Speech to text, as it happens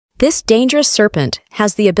This dangerous serpent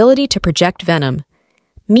has the ability to project venom.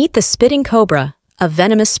 Meet the spitting cobra, a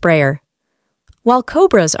venomous sprayer. While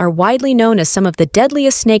cobras are widely known as some of the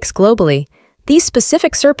deadliest snakes globally, these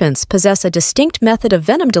specific serpents possess a distinct method of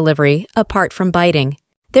venom delivery apart from biting.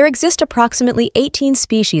 There exist approximately 18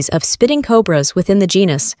 species of spitting cobras within the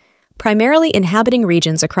genus, primarily inhabiting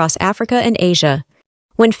regions across Africa and Asia.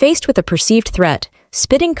 When faced with a perceived threat,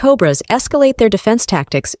 spitting cobras escalate their defense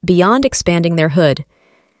tactics beyond expanding their hood.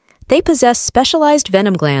 They possess specialized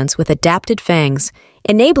venom glands with adapted fangs,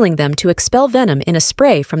 enabling them to expel venom in a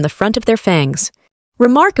spray from the front of their fangs.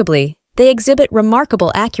 Remarkably, they exhibit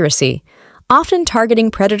remarkable accuracy, often targeting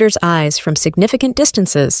predators' eyes from significant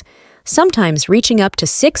distances, sometimes reaching up to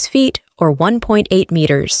 6 feet or 1.8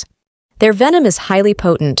 meters. Their venom is highly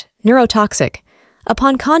potent, neurotoxic.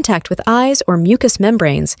 Upon contact with eyes or mucous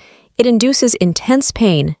membranes, it induces intense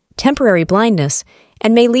pain, temporary blindness,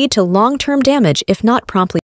 and may lead to long-term damage if not promptly